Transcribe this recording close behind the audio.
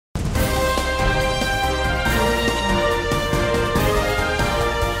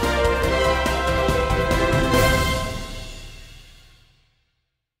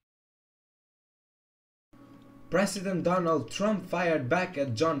President Donald Trump fired back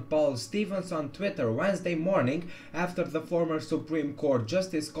at John Paul Stevens on Twitter Wednesday morning after the former Supreme Court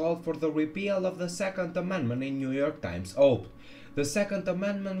justice called for the repeal of the Second Amendment in New York Times op. "The Second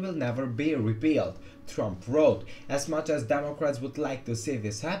Amendment will never be repealed," Trump wrote, "as much as Democrats would like to see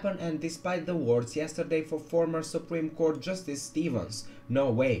this happen, and despite the words yesterday for former Supreme Court Justice Stevens, no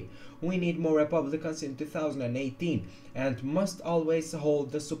way. We need more Republicans in 2018 and must always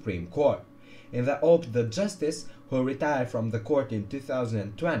hold the Supreme Court." In the op, the justice, who retired from the court in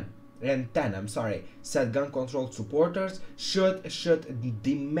 2010, said gun control supporters should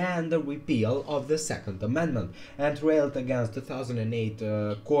demand the repeal of the Second Amendment, and railed against 2008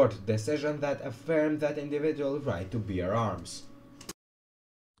 court decision that affirmed that individual right to bear arms.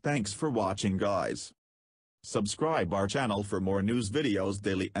 Thanks for watching, guys. Subscribe our channel for more news videos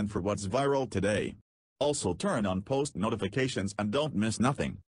daily and for what's viral today. Also turn on post notifications and don't miss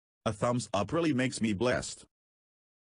nothing. A thumbs up really makes me blessed.